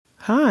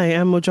Hi,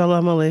 I'm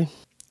Mojala Male.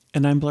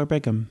 And I'm Blair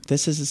Brigham.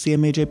 This is the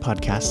CMAJ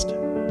podcast.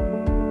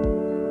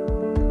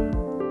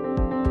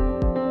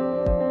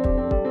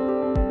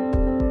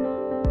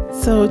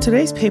 So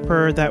today's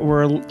paper that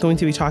we're going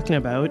to be talking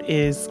about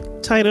is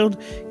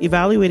titled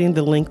Evaluating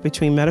the Link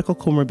Between Medical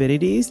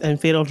Comorbidities and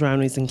Fatal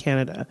Drownings in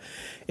Canada.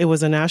 It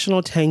was a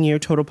national 10-year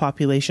total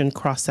population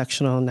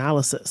cross-sectional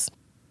analysis.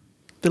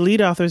 The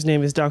lead author's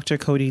name is Dr.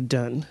 Cody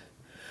Dunn.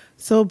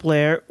 So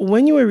Blair,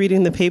 when you were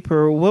reading the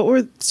paper, what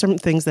were some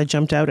things that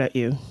jumped out at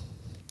you?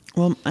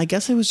 Well, I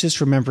guess I was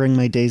just remembering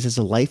my days as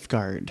a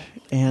lifeguard,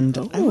 and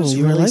I was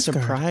really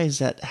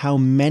surprised at how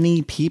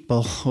many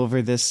people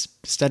over this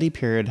study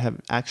period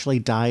have actually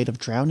died of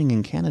drowning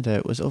in Canada.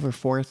 It was over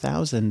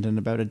 4,000 in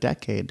about a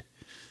decade.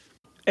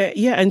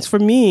 Yeah, and for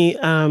me,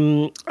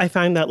 I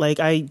find that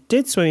I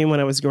did swimming when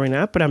I was growing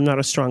up, but I'm not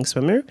a strong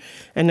swimmer.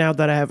 And now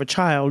that I have a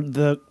child,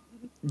 the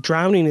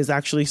drowning is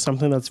actually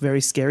something that's very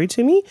scary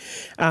to me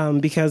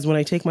because when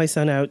I take my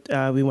son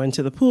out, we went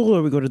to the pool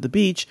or we go to the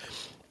beach,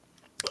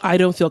 I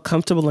don't feel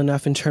comfortable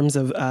enough in terms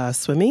of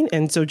swimming.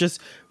 And so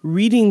just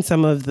reading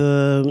some of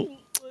the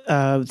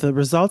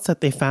results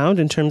that they found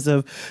in terms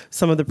of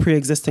some of the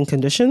pre-existing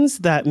conditions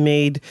that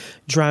made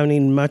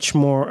drowning much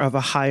more of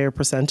a higher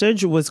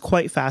percentage was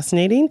quite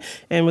fascinating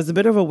and was a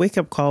bit of a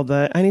wake-up call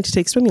that I need to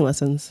take swimming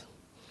lessons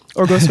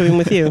or go swimming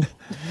with you.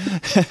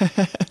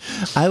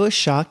 I was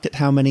shocked at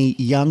how many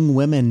young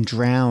women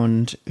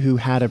drowned who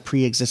had a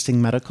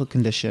pre-existing medical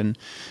condition.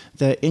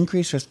 The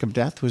increased risk of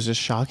death was just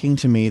shocking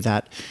to me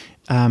that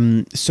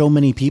so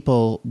many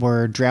people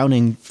were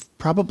drowning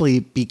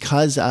probably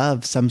because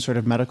of some sort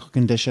of medical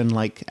condition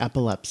like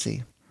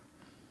epilepsy.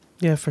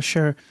 Yeah, for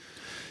sure.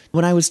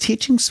 When I was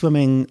teaching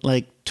swimming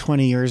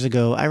 20 years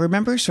ago, I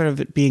remember sort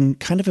of it being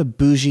kind of a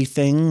bougie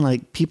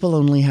thing. People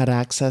only had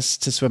access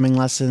to swimming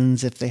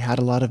lessons if they had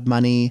a lot of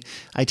money.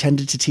 I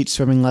tended to teach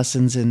swimming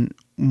lessons in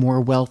more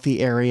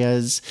wealthy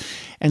areas.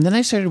 And then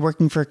I started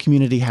working for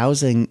community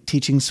housing,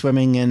 teaching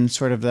swimming in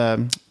sort of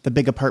the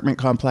big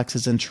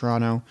complexes in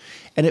Toronto.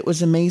 And it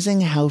was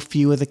amazing how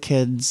few of the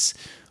kids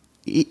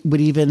would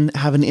even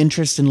have an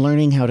interest in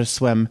learning how to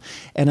swim.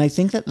 And I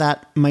think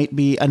that might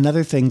be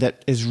another thing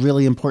that is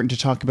really important to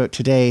talk about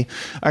today.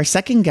 Our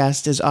second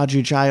guest is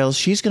Audrey Giles.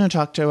 She's going to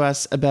talk to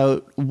us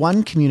about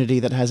one community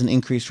that has an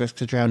increased risk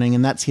of drowning,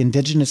 and that's the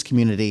Indigenous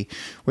community,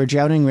 where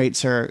drowning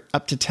rates are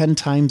up to 10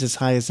 times as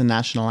high as the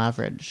national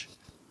average.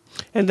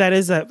 And that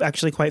is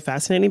actually quite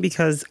fascinating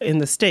because in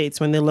the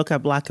States, when they look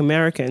at Black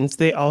Americans,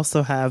 they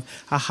also have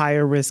a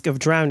higher risk of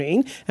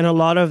drowning. And a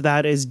lot of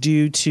that is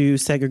due to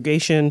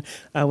segregation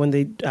when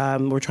they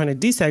were trying to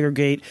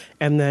desegregate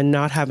and then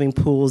not having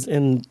pools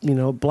in,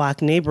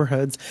 Black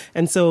neighborhoods.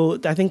 And so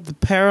I think the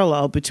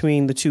parallel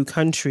between the two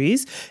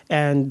countries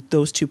and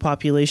those two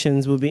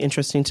populations will be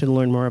interesting to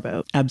learn more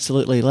about.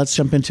 Absolutely. Let's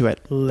jump into it.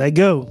 Let's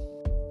go.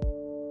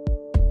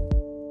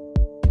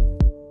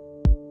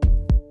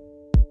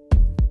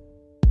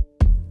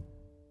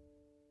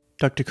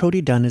 Dr. Cody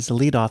Dunn is the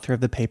lead author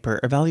of the paper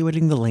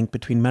Evaluating the Link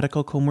Between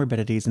Medical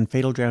Comorbidities and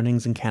Fatal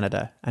Drownings in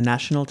Canada, a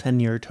national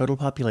 10-year total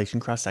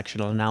population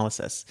cross-sectional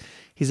analysis.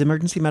 He's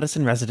emergency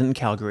medicine resident in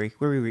Calgary,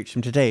 where we reached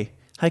him today.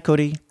 Hi,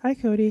 Cody. Hi,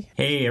 Cody.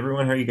 Hey,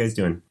 everyone. How are you guys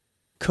doing?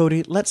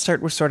 Cody, let's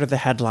start with sort of the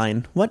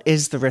headline. What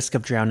is the risk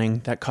of drowning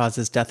that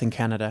causes death in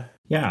Canada?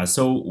 Yeah,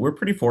 so we're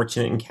pretty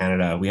fortunate in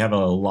Canada. We have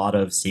a lot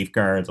of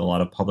safeguards, a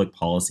lot of public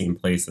policy in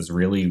place that's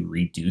really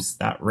reduced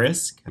that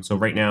risk. So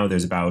right now,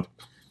 there's about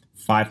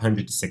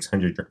 500 to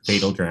 600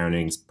 fatal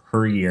drownings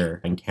per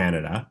year in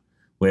Canada,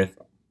 with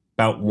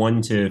about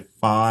 1 to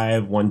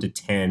 5, 1 to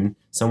 10,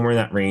 somewhere in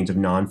that range of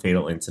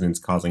non-fatal incidents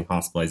causing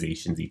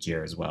hospitalizations each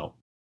year as well.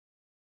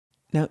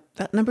 Now,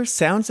 that number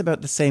sounds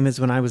about the same as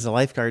when I was a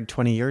lifeguard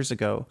 20 years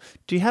ago.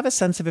 Do you have a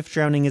sense of if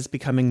drowning is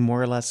becoming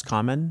more or less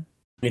common?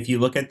 If you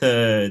look at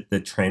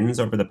the trends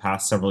over the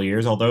past several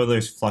years, although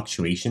there's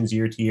fluctuations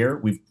year to year,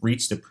 we've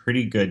reached a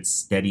pretty good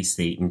steady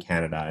state in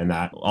Canada, and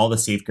that all the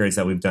safeguards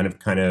that we've done have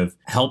kind of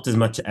helped as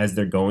much as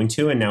they're going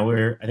to. And now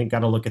I think, got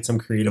to look at some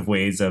creative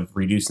ways of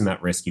reducing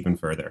that risk even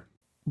further.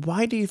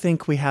 Why do you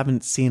think we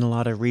haven't seen a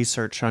lot of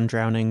research on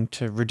drowning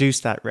to reduce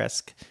that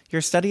risk?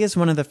 Your study is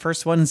one of the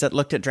first ones that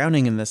looked at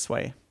drowning in this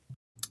way.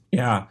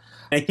 Yeah,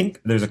 I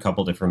think there's a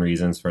couple different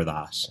reasons for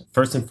that.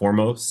 First and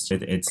foremost,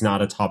 it's not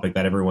a topic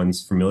that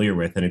everyone's familiar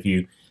with. And if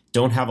you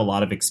don't have a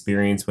lot of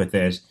experience with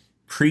it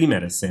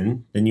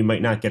pre-medicine, then you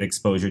might not get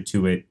exposure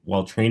to it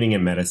while training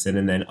in medicine.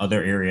 And then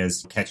other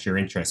areas catch your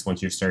interest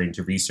once you're starting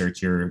to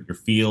research your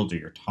field or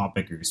your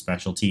topic or your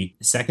specialty.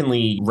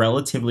 Secondly,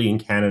 relatively in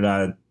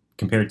Canada,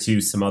 compared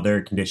to some other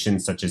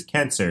conditions such as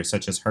cancer,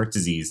 such as heart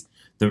disease,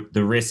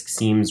 the risk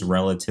seems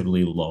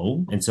relatively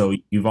low. And so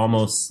you've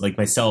almost, like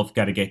myself,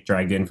 got to get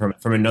dragged in from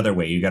another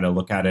way. You got to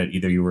look at it,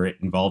 either you were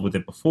involved with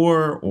it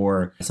before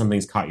or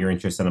something's caught your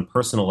interest on a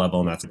personal level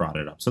and that's brought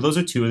it up. So those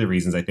are two of the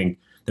reasons I think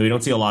that we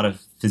don't see a lot of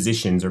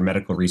physicians or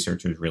medical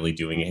researchers really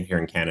doing it here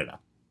in Canada.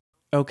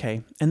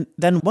 Okay. And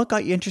then what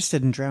got you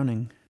interested in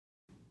drowning?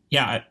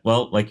 Yeah,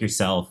 well, like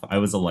yourself, I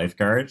was a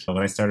lifeguard when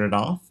I started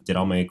off, did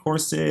all my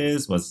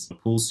courses, was a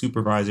pool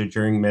supervisor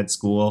during med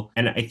school.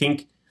 And I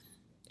think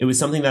it was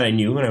something that I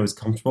knew and I was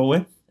comfortable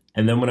with.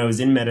 And then when I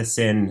was in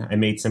medicine, I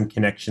made some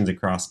connections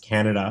across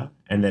Canada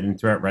and then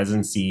throughout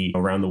residency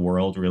around the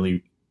world,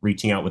 really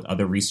reaching out with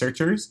other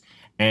researchers.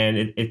 And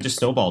it just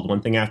snowballed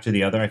one thing after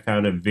the other. I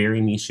found a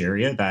very niche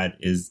area that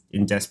is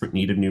in desperate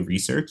need of new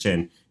research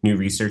and new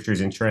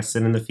researchers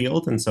interested in the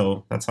field. And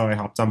so that's how I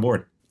hopped on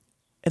board.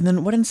 And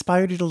then what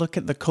inspired you to look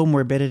at the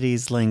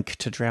comorbidities link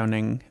to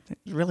drowning?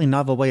 A really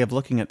novel way of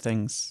looking at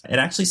things. It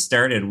actually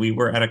started, we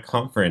were at a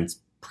conference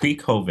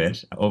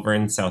pre-COVID over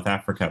in South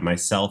Africa,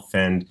 myself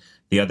and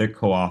the other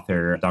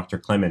co-author, Dr.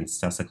 Clemens,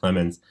 Tessa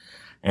Clemens.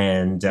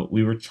 And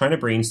we were trying to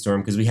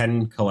brainstorm because we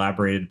hadn't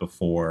collaborated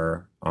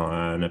before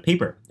on a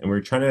paper. And we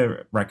were trying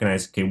to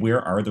recognize, okay,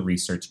 where are the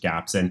research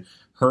gaps? And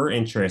her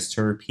interest,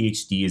 her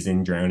PhD is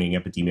in drowning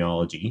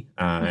epidemiology,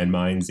 and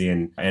mine's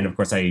in, and of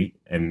course I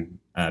am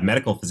a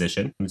medical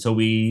physician. And so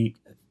we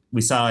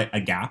saw a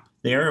gap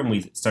there and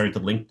we started to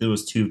link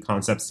those two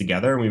concepts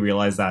together. And we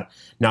realized that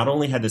not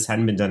only had this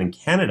hadn't been done in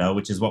Canada,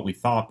 which is what we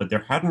thought, but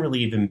there hadn't really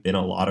even been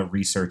a lot of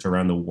research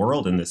around the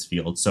world in this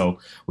field. So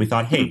we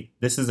thought, hey,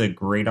 this is a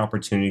great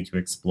opportunity to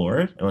explore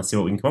it and let's see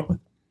what we can come up with.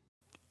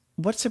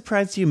 What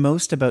surprised you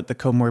most about the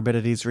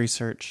comorbidities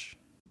research?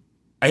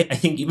 I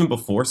think even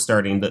before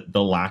starting,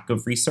 the lack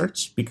of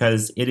research,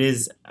 because it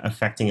is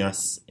affecting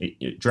us.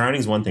 Drowning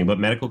is one thing, but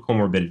medical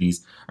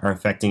comorbidities are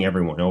affecting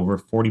everyone. Over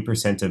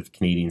 40% of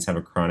Canadians have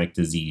a chronic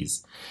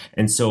disease.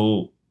 And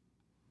so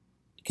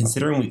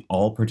considering we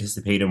all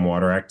participate in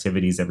water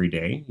activities every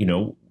day,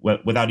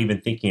 without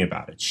even thinking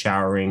about it,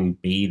 showering,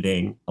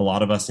 bathing, a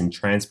lot of us in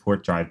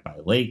transport drive by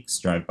lakes,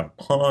 drive by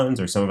ponds,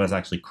 or some of us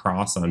actually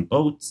cross on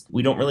boats.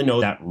 We don't really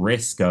know that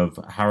risk of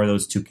how are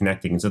those two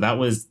connecting. And so that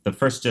was the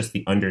first, just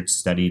the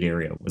understudied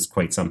area was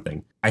quite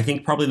something. I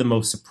think probably the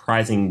most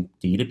surprising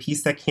data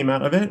piece that came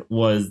out of it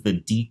was the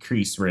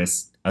decreased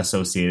risk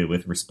associated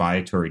with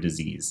respiratory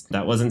disease.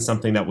 That wasn't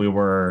something that we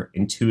were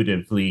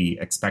intuitively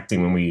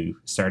expecting when we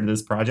started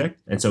this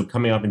project. And so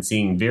coming up and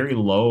seeing very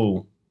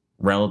low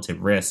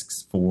relative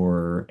risks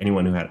for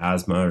anyone who had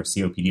asthma or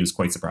COPD was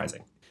quite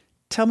surprising.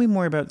 Tell me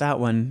more about that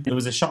one. It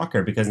was a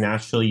shocker because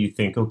naturally you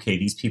think, okay,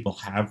 these people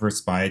have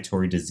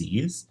respiratory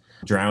disease.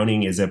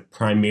 Drowning is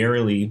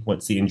primarily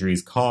what's the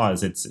injury's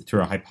cause. It's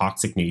through a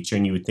hypoxic nature.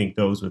 And you would think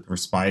those with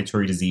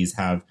respiratory disease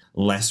have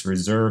less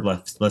reserve,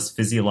 less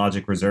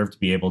physiologic reserve to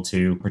be able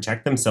to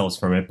protect themselves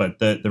from it. But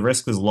the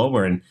risk was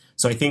lower. And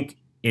so I think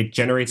it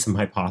generates some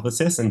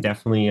hypothesis and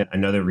definitely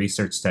another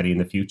research study in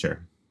the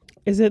future.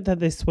 Is it that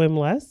they swim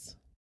less?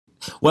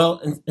 Well,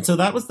 and so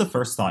that was the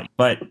first thought.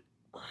 But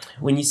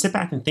when you sit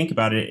back and think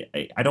about it,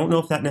 I don't know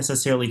if that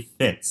necessarily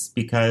fits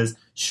because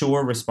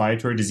sure,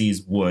 respiratory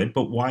disease would,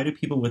 but why do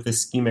people with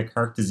ischemic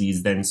heart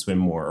disease then swim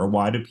more? Or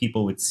why do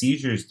people with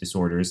seizures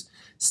disorders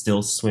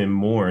still swim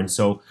more? And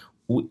so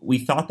we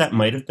thought that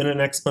might have been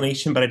an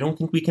explanation, but I don't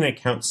think we can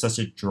account such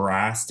a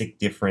drastic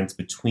difference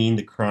between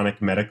the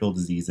chronic medical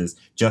diseases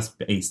just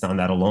based on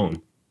that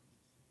alone.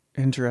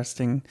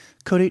 Interesting.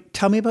 Cody,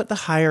 tell me about the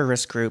higher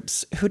risk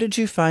groups. Who did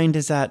you find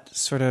is at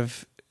sort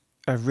of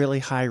a really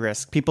high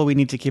risk, people we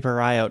need to keep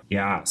our eye out?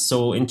 Yeah,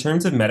 so in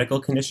terms of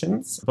medical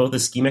conditions, both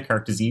ischemic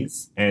heart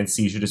disease and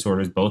seizure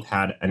disorders both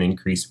had an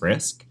increased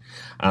risk.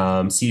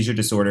 Seizure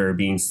disorder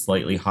being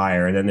slightly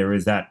higher. And then there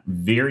was that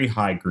very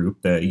high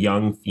group, the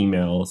young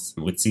females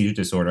with seizure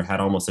disorder had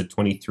almost a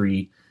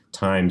 23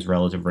 times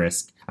relative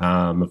risk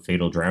of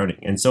fatal drowning.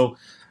 And so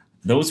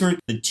those were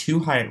the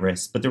two high at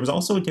risk, but there was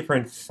also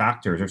different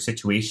factors or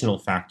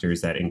situational factors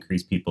that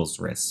increase people's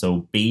risk.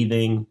 So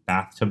bathing,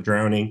 bathtub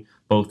drowning,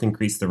 both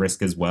increase the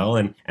risk as well.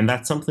 And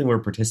that's something we're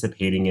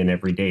participating in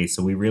every day.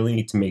 So we really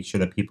need to make sure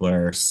that people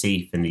are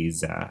safe in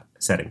these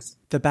settings.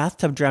 The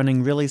bathtub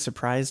drowning really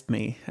surprised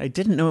me. I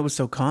didn't know it was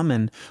so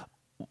common.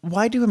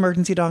 Why do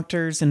emergency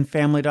doctors and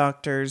family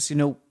doctors,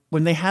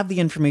 when they have the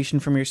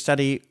information from your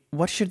study,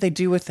 what should they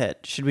do with it?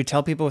 Should we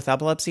tell people with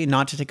epilepsy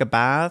not to take a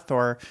bath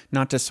or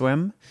not to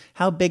swim?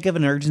 How big of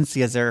an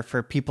urgency is there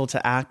for people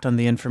to act on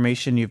the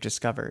information you've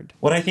discovered?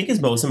 What I think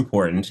is most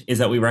important is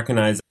that we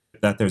recognize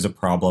that there's a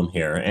problem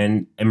here.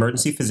 And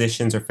emergency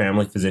physicians or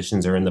family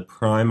physicians are in the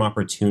prime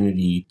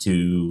opportunity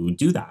to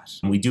do that.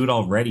 And we do it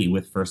already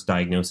with first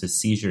diagnosis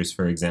seizures,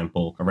 for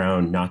example,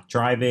 around not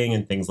driving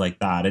and things like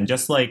that. And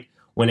just like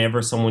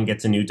whenever someone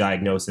gets a new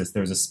diagnosis,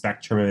 there's a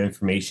spectrum of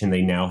information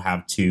they now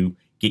have to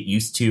get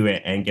used to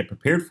and get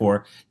prepared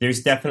for.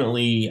 There's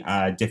definitely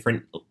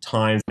different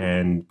times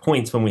and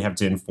points when we have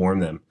to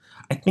inform them.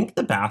 I think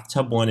the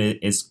bathtub one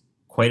is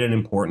quite an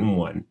important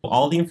one.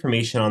 All the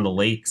information on the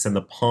lakes and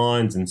the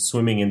ponds and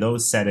swimming in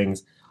those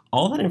settings,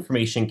 all that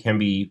information can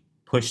be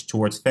pushed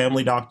towards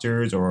family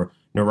doctors or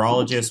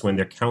neurologists when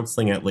they're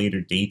counseling at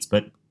later dates.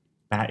 But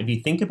if you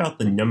think about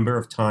the number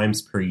of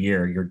times per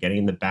year you're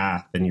getting the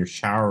bath and you're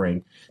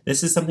showering,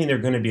 this is something they're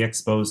going to be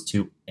exposed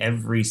to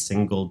every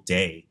single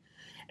day.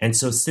 And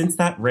so since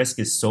that risk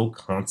is so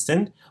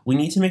constant, we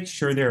need to make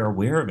sure they're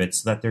aware of it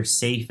so that they're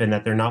safe and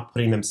that they're not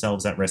putting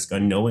themselves at risk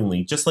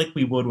unknowingly, just like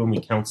we would when we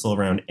counsel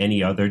around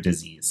any other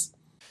disease.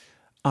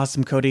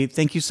 Awesome, Cody.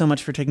 Thank you so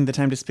much for taking the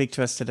time to speak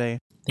to us today.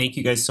 Thank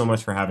you guys so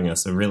much for having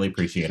us. I really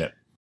appreciate it.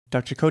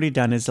 Dr. Cody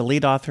Dunn is the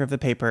lead author of the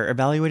paper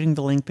evaluating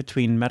the link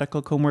between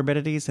medical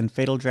comorbidities and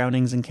fatal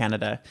drownings in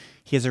Canada.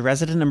 He is a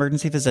resident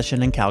emergency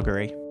physician in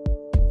Calgary.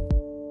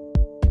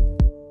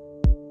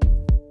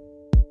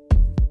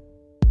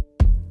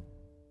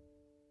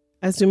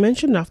 As we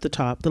mentioned off the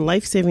top, the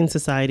Life Saving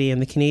Society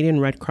and the Canadian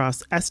Red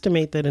Cross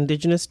estimate that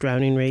Indigenous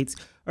drowning rates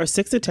are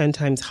 6 to 10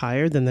 times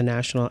higher than the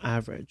national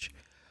average.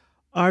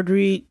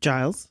 Audrey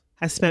Giles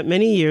has spent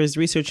many years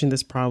researching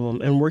this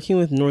problem and working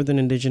with Northern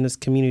Indigenous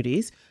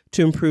communities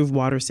to improve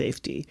water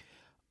safety.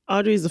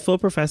 Audrey is a full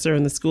professor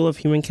in the School of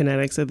Human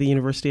Kinetics at the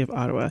University of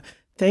Ottawa.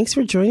 Thanks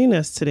for joining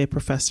us today,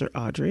 Professor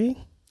Audrey.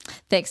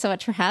 Thanks so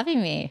much for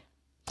having me.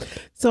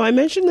 So I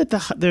mentioned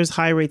that there's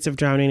high rates of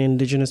drowning in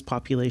Indigenous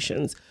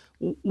populations.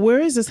 Where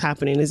is this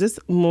happening? Is this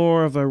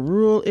more of a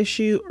rural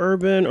issue,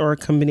 urban, or a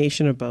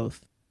combination of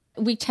both?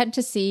 We tend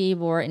to see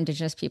more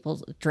Indigenous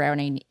people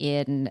drowning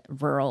in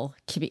rural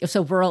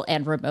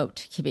and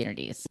remote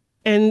communities.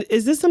 And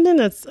is this something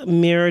that's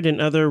mirrored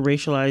in other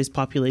racialized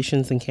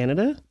populations in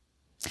Canada?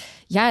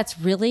 Yeah, it's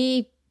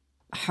really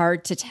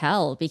hard to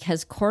tell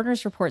because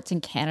coroner's reports in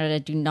Canada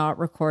do not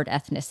record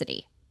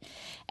ethnicity.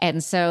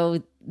 And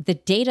so the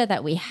data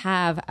that we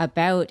have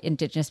about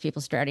Indigenous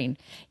people's drowning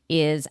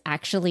is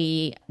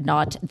actually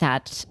not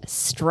that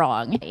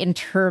strong in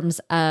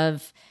terms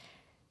of,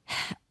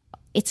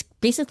 it's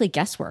basically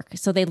guesswork.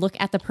 So they look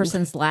at the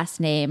person's last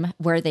name,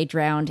 where they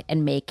drowned,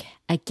 and make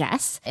a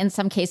guess. In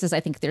some cases, I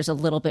think there's a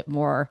little bit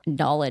more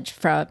knowledge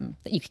that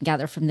you can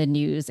gather from the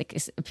news,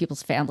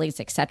 people's families,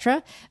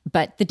 etc.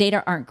 But the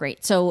data aren't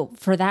great. So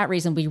for that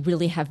reason, we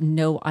really have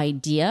no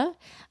idea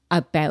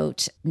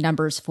about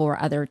numbers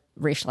for other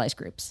racialized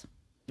groups.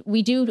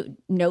 We do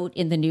note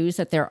in the news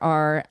that there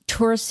are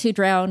tourists who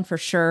drown for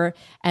sure,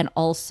 and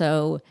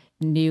also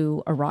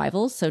new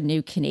arrivals, so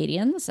new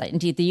Canadians.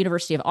 Indeed, the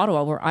University of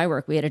Ottawa, where I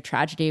work, we had a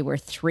tragedy where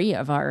 3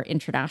 of our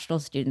international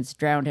students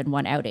drowned in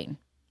one outing.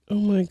 Oh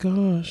my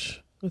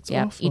gosh, that's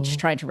awful. Each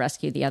trying to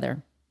rescue the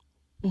other.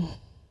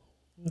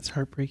 That's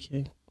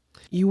heartbreaking.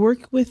 You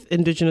work with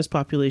Indigenous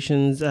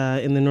populations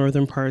in the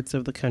northern parts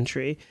of the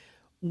country.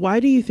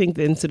 Why do you think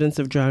the incidence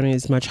of drowning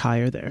is much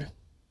higher there?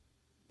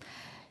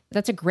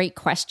 That's a great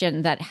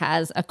question that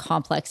has a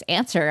complex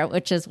answer,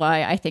 which is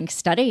why I think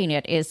studying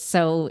it is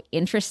so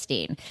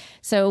interesting.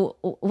 So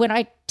when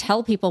I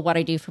tell people what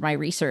I do for my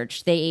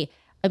research, they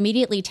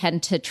immediately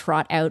tend to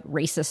trot out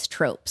racist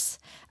tropes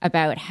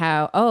about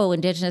how,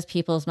 Indigenous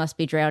peoples must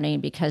be drowning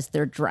because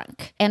they're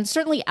drunk. And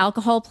certainly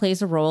alcohol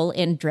plays a role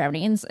in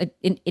drownings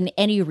in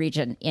any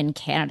region in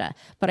Canada.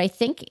 But I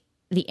think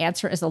the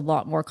answer is a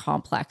lot more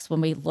complex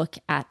when we look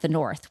at the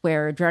North,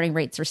 where drowning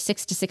rates are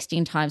 6 to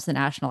 16 times the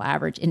national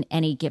average in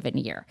any given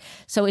year.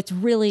 So it's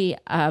really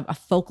a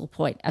focal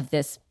point of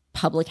this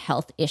public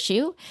health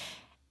issue.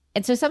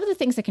 And so some of the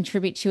things that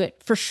contribute to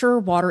it, for sure,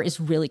 water is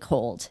really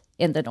cold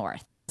in the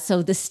North.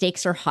 So the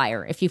stakes are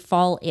higher. If you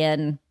fall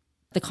in,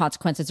 the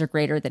consequences are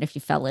greater than if you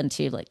fell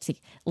into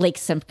Lake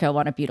Simcoe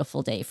on a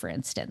beautiful day, for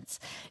instance.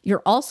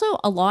 You're also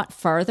a lot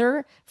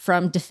farther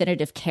from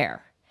definitive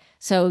care.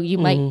 So you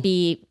might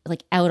be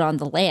out on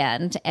the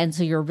land, and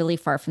so you're really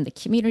far from the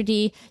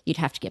community. You'd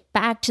have to get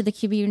back to the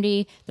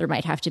community. There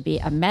might have to be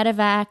a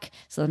medevac.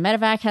 So the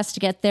medevac has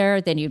to get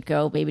there. Then you'd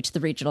go maybe to the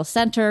regional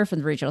center. From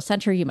the regional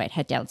center, you might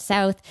head down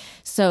south.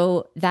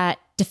 So that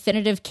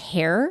definitive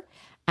care,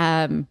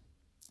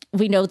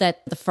 we know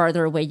that the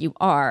farther away you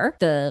are,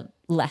 the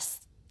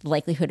less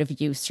likelihood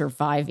of you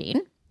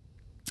surviving.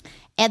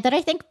 And then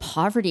I think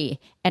poverty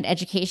and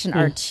education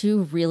are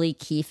 2 really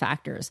key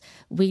factors.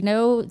 We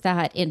know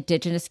that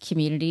Indigenous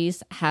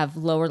communities have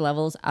lower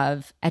levels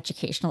of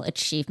educational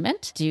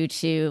achievement due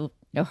to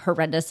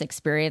horrendous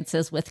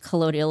experiences with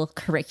colonial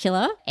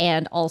curricula,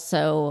 and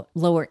also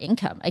lower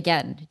income,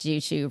 again,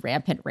 due to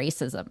rampant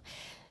racism.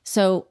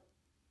 So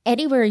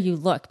anywhere you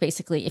look,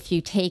 basically, if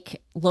you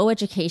take low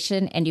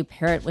education and you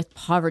pair it with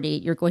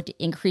poverty, you're going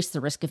to increase the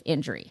risk of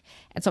injury.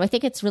 And so I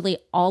think it's really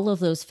all of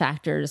those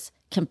factors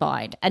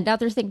combined.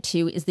 Another thing,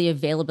 too, is the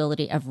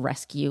availability of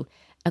rescue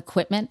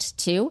equipment,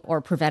 too, or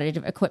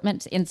preventative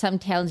equipment. In some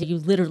towns, you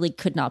literally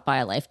could not buy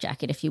a life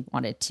jacket if you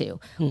wanted to,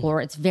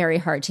 or it's very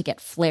hard to get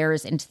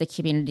flares into the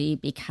community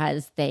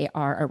because they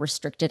are a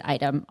restricted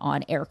item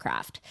on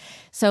aircraft.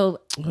 So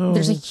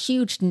there's a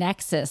huge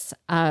nexus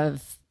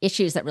of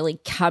issues that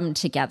really come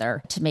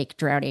together to make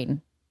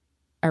drowning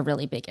a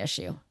really big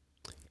issue.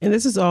 And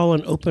this is all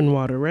on open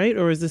water, right?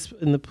 Or is this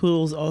in the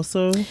pools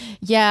also?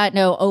 Yeah,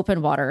 no,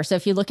 open water. So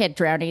if you look at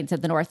drownings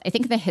in the North, I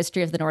think in the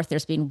history of the North,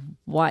 there's been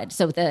one.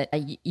 So the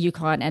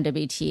Yukon,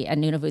 NWT,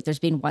 and Nunavut, there's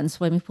been one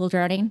swimming pool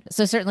drowning.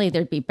 So certainly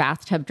there'd be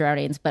bathtub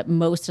drownings, but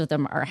most of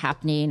them are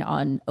happening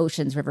on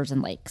oceans, rivers,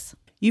 and lakes.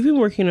 You've been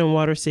working on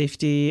water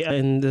safety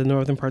in the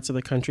northern parts of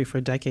the country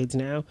for decades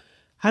now.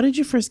 How did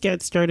you first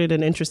get started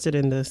and interested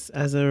in this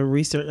as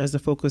a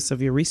focus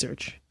of your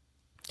research?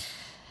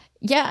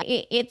 Yeah,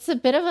 it's a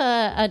bit of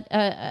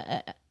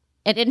an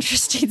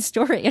interesting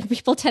story, and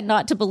people tend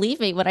not to believe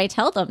me when I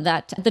tell them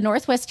that the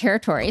Northwest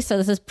Territories, so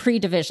this is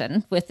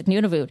pre-division with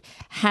Nunavut,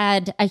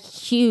 had a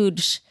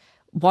huge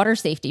water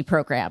safety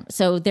program.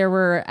 So there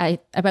were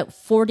about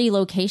 40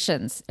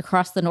 locations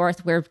across the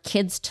north where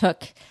kids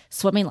took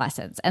swimming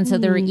lessons. And so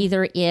they were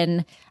either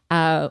in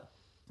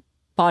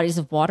bodies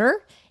of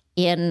water,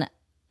 in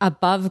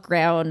above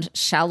ground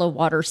shallow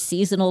water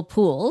seasonal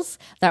pools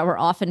that were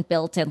often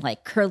built in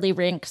like curly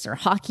rinks or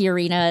hockey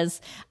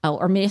arenas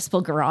or municipal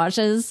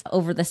garages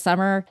over the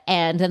summer.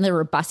 And then there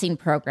were busing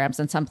programs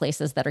in some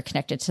places that are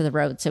connected to the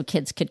road. So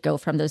kids could go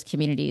from those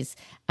communities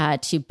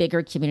to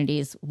bigger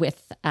communities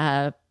with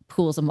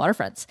pools and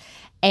waterfronts.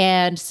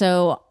 And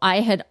so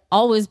I had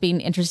always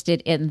been interested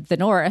in the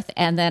north.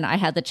 And then I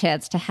had the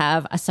chance to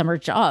have a summer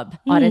job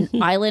on an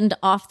island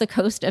off the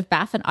coast of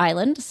Baffin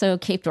Island. So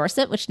Cape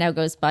Dorset, which now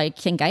goes by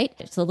Kingite.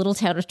 It's a little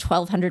town of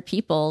 1,200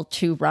 people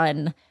to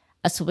run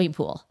a swimming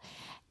pool.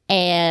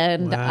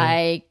 And Wow.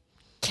 I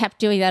kept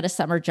doing that as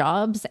summer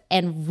jobs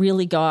and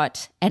really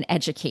got an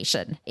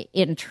education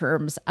in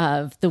terms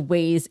of the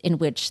ways in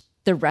which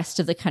the rest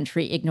of the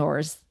country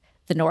ignores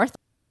the north.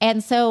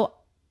 And so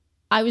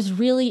I was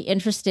really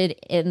interested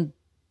in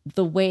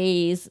the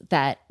ways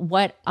that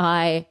what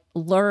I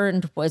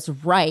learned was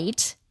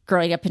right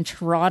growing up in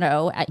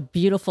Toronto at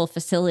beautiful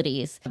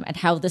facilities and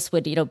how this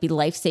would, be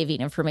life-saving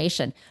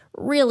information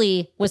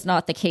really was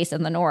not the case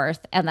in the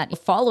north, and that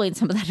following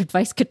some of that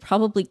advice could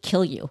probably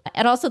kill you.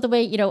 And also the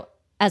way,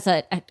 as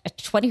a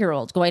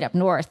 20-year-old going up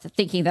north,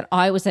 thinking that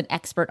I was an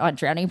expert on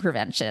drowning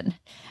prevention,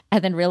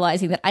 and then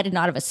realizing that I did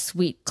not have a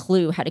sweet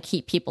clue how to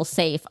keep people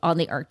safe on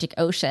the Arctic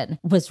Ocean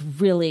was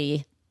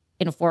really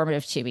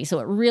informative to me. So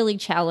it really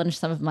challenged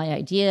some of my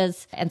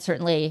ideas. And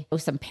certainly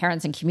some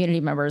parents and community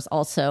members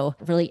also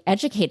really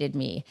educated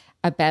me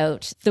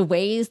about the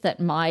ways that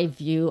my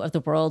view of the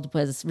world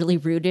was really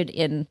rooted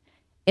in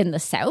the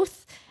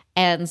South.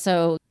 And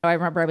so I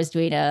remember I was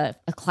doing a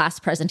class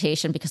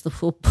presentation because the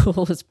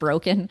pool was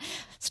broken,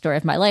 story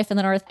of my life in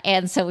the north.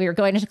 And so we were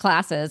going into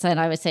classes and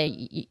I would say,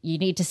 you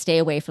need to stay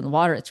away from the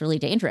water. It's really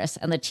dangerous.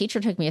 And the teacher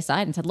took me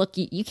aside and said, look,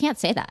 you can't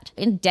say that.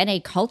 In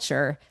Dene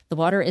culture, the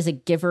water is a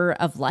giver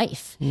of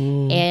life.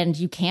 And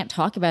you can't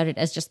talk about it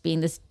as just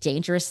being this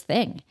dangerous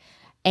thing.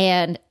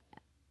 And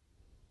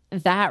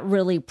that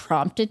really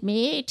prompted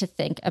me to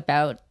think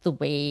about the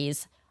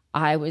ways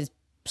I was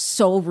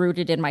so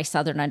rooted in my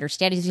Southern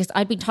understandings, because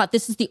I'd been taught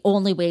this is the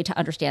only way to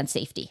understand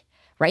safety,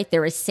 right?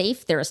 There is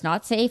safe, there is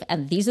not safe,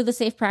 and these are the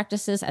safe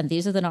practices, and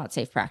these are the not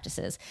safe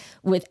practices,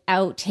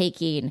 without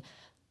taking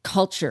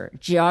culture,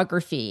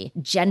 geography,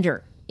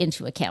 gender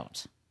into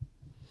account.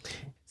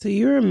 So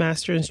you're a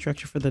master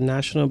instructor for the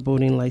National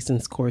Boating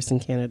License course in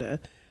Canada.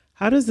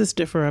 How does this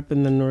differ up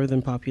in the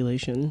northern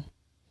population?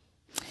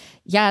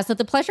 Yeah, so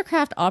the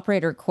Pleasurecraft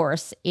Operator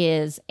course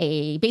is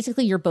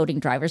basically your boating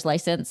driver's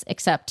license,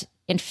 except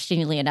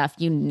interestingly enough,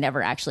 you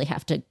never actually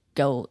have to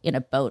go in a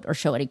boat or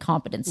show any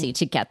competency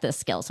to get this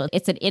skill. So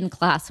it's an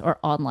in-class or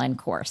online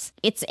course.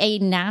 It's a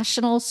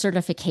national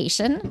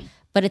certification,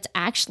 but it's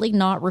actually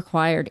not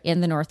required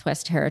in the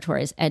Northwest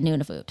Territories and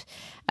Nunavut.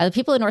 The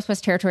people in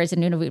Northwest Territories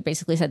and Nunavut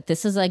basically said,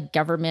 this is a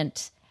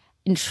government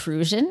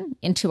intrusion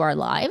into our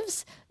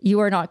lives. You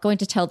are not going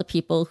to tell the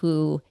people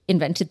who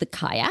invented the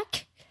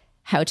kayak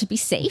how to be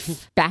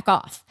safe. Back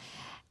off.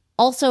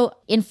 Also,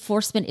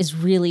 enforcement is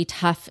really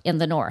tough in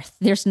the north.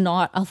 There's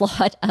not a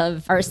lot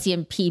of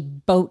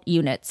RCMP boat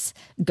units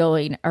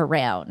going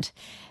around.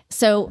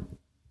 So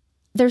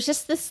there's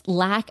just this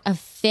lack of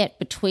fit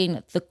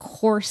between the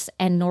course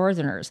and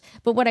northerners.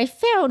 But what I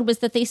found was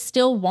that they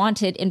still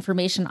wanted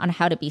information on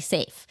how to be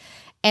safe.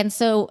 And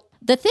so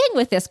the thing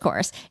with this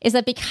course is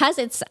that because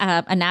it's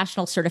a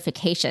national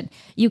certification,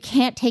 you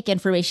can't take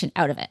information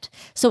out of it.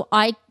 So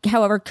I,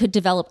 however, could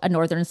develop a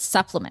Northern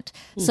supplement.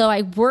 So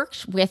I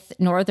worked with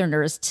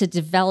Northerners to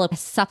develop a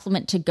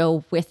supplement to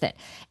go with it.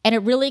 And it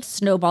really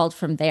snowballed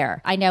from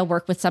there. I now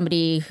work with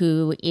somebody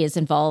who is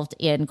involved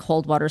in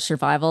cold water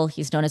survival.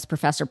 He's known as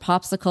Professor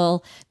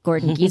Popsicle,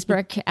 Gordon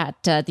Giesbrecht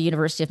at the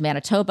University of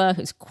Manitoba,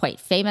 who's quite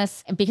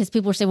famous. Because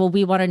people were saying, well,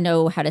 we want to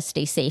know how to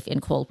stay safe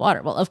in cold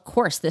water. Well, of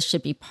course, this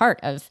should be part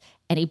of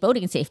any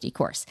boating safety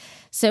course.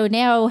 So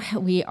now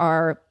we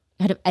are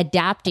kind of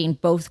adapting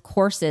both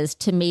courses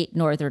to meet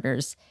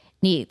Northerners'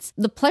 needs.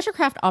 The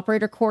Pleasurecraft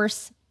Operator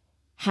course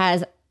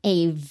has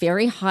a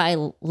very high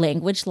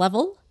language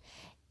level.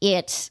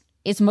 It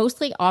is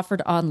mostly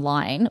offered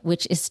online,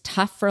 which is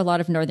tough for a lot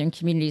of northern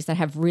communities that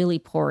have really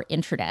poor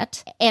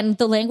internet. And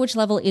the language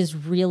level is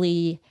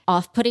really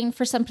off-putting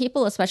for some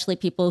people, especially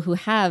people who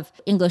have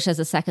English as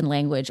a second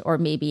language or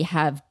maybe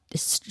have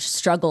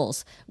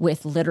struggles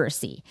with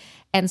literacy.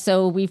 And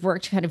so we've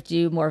worked to kind of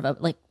do more of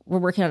we're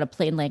working on a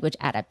plain language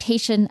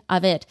adaptation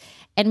of it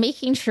and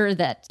making sure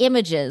that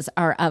images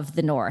are of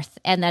the North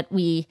and that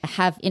we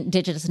have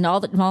Indigenous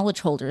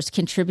knowledge holders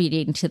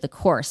contributing to the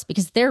course,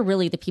 because they're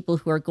really the people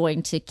who are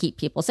going to keep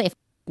people safe.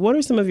 What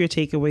are some of your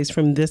takeaways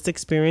from this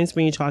experience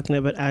when you're talking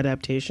about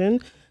adaptation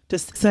to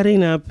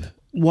setting up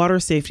water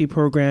safety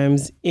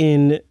programs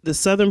in the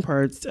southern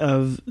parts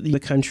of the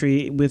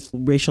country with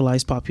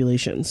racialized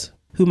populations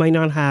who might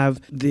not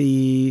have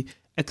the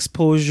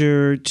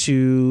exposure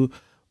to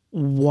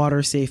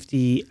water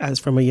safety as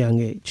from a young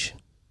age?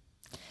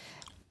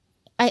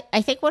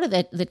 I think one of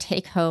the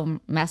take-home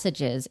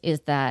messages is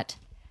that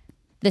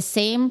the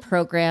same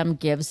program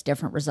gives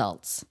different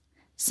results.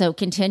 So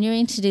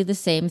continuing to do the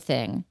same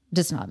thing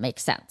does not make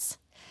sense.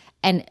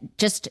 And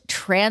just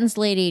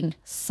translating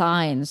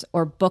signs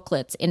or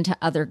booklets into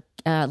other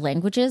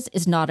languages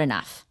is not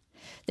enough.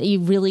 That you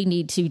really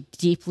need to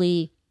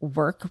deeply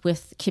work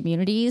with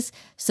communities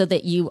so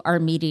that you are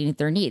meeting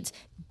their needs.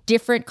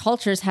 Different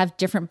cultures have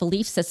different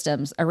belief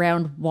systems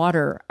around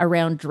water,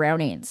 around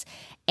drownings.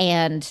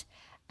 And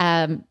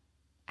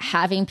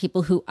having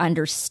people who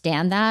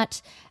understand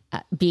that,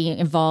 being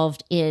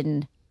involved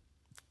in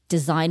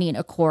designing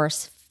a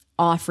course,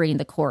 offering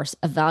the course,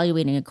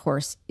 evaluating a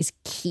course is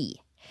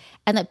key.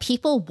 And that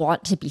people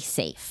want to be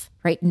safe,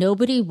 right?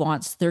 Nobody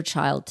wants their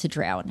child to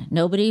drown.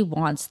 Nobody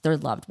wants their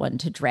loved one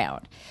to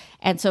drown.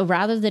 And so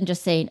rather than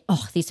just saying,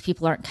 oh, these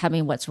people aren't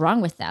coming, what's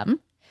wrong with them?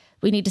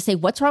 We need to say,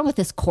 what's wrong with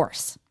this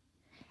course?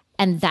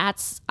 And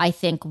that's, I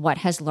think, what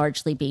has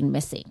largely been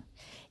missing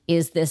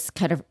is this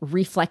kind of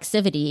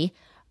reflexivity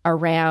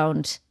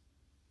around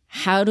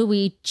how do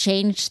we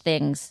change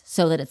things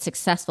so that it's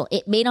successful?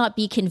 It may not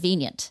be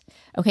convenient.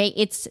 Okay,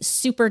 it's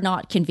super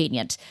not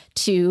convenient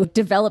to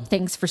develop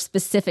things for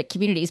specific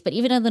communities. But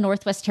even in the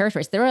Northwest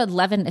Territories, there are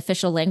 11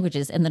 official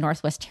languages in the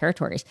Northwest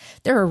Territories.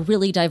 There are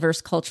really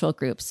diverse cultural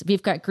groups.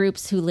 We've got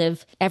groups who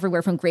live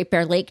everywhere from Great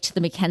Bear Lake to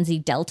the Mackenzie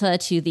Delta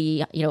to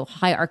the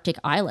high Arctic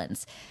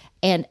islands.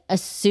 And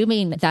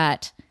assuming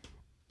that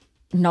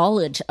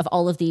knowledge of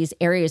all of these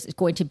areas is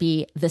going to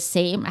be the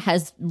same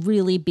has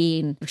really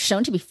been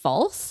shown to be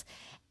false.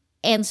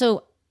 And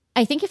so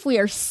I think if we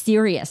are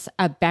serious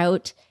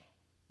about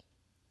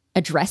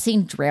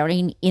addressing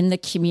drowning in the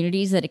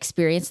communities that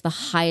experience the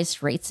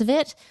highest rates of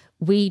it,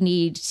 we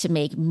need to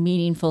make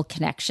meaningful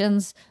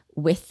connections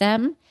with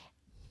them,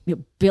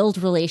 build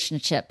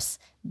relationships,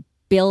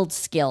 build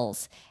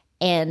skills,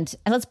 and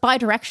that's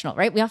bi-directional,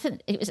 right?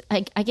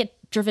 I get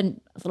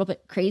driven a little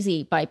bit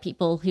crazy by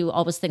people who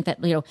always think that,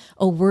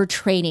 we're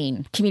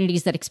training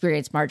communities that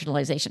experience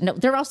marginalization. No,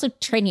 they're also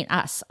training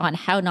us on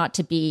how not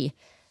to be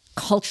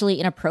culturally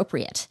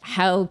inappropriate,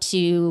 how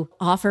to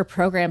offer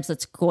programs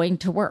that's going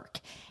to work.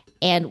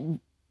 And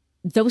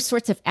those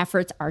sorts of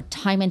efforts are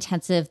time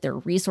intensive, they're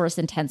resource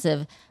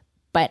intensive.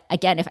 But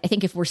again, I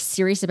think if we're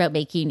serious about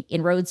making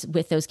inroads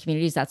with those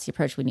communities, that's the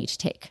approach we need to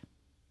take.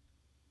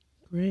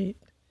 Great.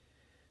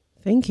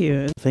 Thank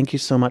you. Thank you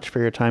so much for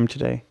your time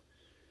today.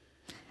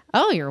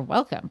 Oh, you're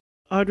welcome.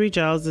 Audrey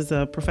Giles is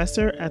a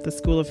professor at the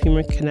School of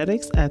Human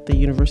Kinetics at the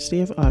University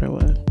of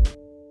Ottawa.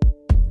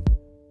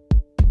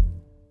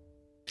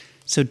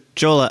 So,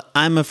 Jola,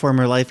 I'm a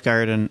former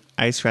lifeguard and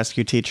ice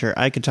rescue teacher.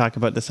 I could talk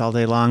about this all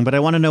day long, but I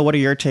want to know, what are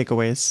your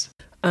takeaways?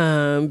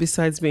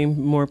 Besides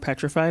being more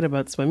petrified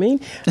about swimming,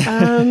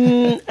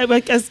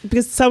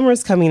 because summer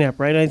is coming up,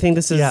 right? I think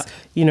this is,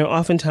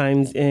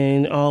 oftentimes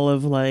in all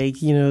of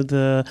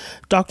the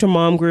Dr.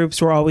 Mom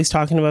groups, we're always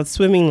talking about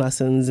swimming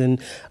lessons. And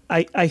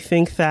I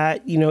think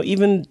that,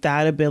 even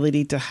that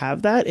ability to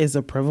have that is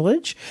a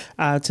privilege,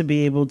 to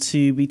be able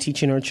to be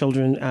teaching our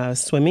children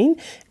swimming.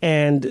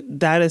 And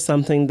that is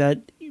something that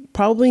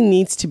probably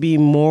needs to be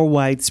more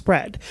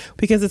widespread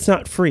because it's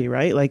not free,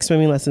 right? Like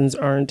swimming lessons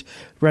aren't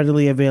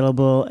readily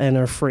available and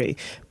are free,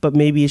 but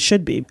maybe it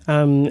should be.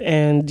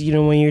 And,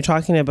 when you're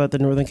talking about the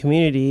northern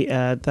community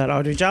that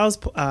Audrey Giles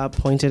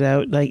pointed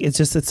out,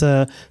 it's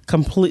a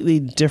completely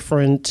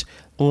different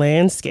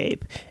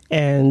landscape.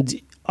 And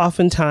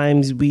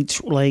oftentimes we,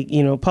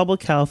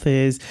 public health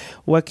is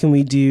what can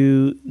we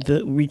do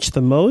that reach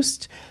the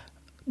most,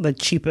 the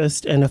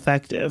cheapest and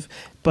effective.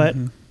 But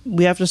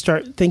we have to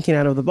start thinking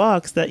out of the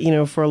box that,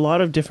 for a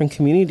lot of different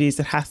communities,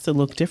 it has to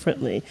look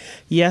differently.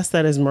 Yes,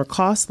 that is more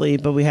costly,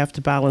 but we have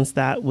to balance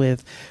that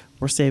with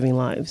we're saving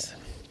lives.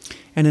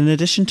 And in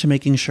addition to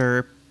making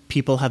sure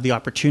people have the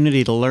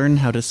opportunity to learn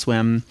how to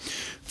swim,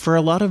 for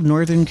a lot of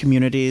northern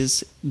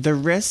communities, the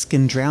risk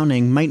in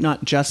drowning might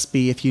not just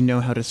be if you know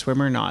how to swim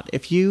or not.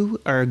 If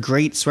you are a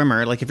great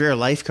swimmer, like if you're a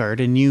lifeguard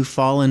and you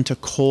fall into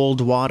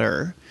cold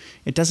water,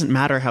 it doesn't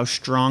matter how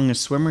strong a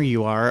swimmer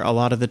you are a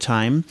lot of the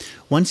time.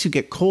 Once you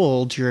get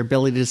cold, your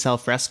ability to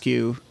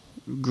self-rescue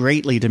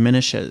greatly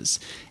diminishes.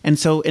 And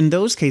so in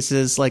those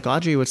cases, like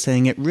Audrey was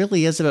saying, it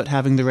really is about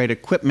having the right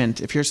equipment.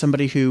 If you're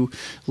somebody who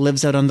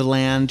lives out on the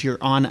land, you're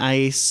on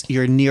ice,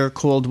 you're near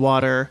cold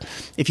water,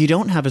 if you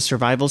don't have a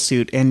survival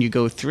suit and you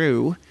go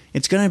through,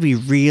 it's going to be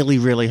really,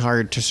 really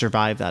hard to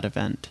survive that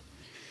event.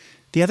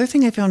 The other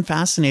thing I found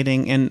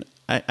fascinating, and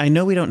I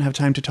know we don't have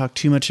time to talk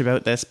too much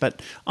about this,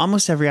 but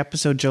almost every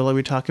episode, Jola,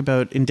 we talk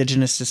about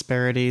Indigenous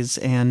disparities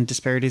and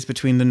disparities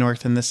between the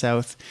North and the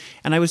South.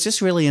 And I was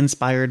just really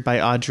inspired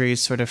by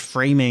Audrey's sort of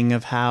framing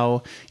of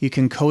how you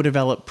can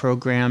co-develop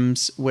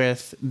programs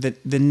with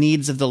the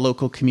needs of the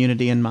local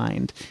community in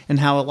mind, and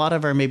how a lot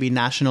of our maybe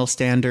national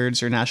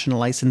standards or national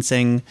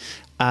licensing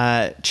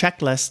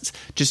checklists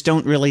just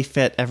don't really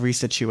fit every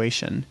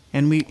situation.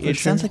 And it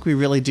sounds like we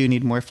really do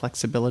need more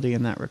flexibility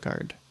in that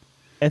regard.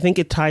 I think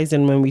it ties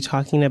in when we're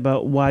talking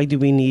about why do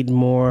we need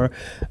more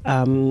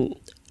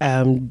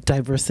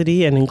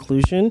diversity and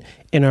inclusion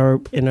in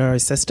our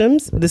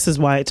systems. This is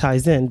why it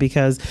ties in,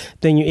 because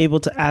then you're able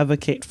to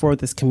advocate for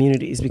these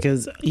communities.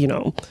 Because, you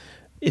know,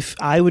 if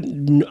I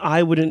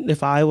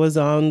was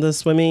on the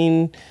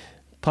swimming,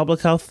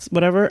 public health,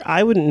 whatever,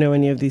 I wouldn't know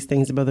any of these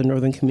things about the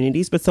northern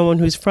communities, but someone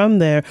who's from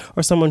there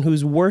or someone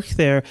who's worked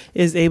there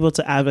is able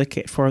to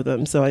advocate for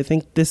them. So I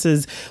think this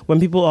is when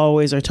people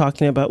always are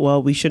talking about,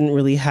 well, we shouldn't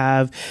really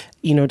have,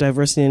 you know,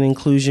 diversity and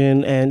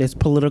inclusion and it's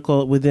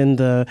political within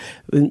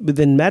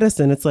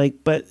medicine. It's like,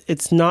 but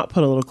it's not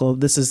political.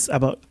 This is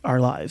about our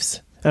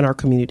lives and our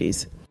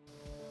communities.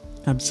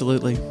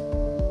 Absolutely.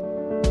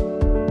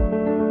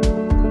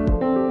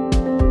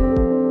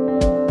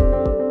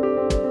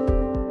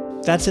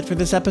 That's it for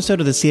this episode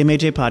of the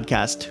CMAJ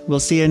podcast. We'll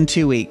see you in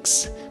 2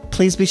 weeks.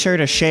 Please be sure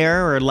to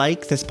share or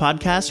like this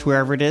podcast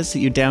wherever it is that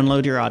you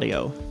download your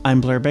audio. I'm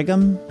Blair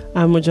Bigham.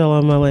 I'm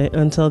Majella Male.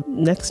 Until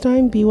next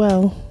time, be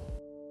well.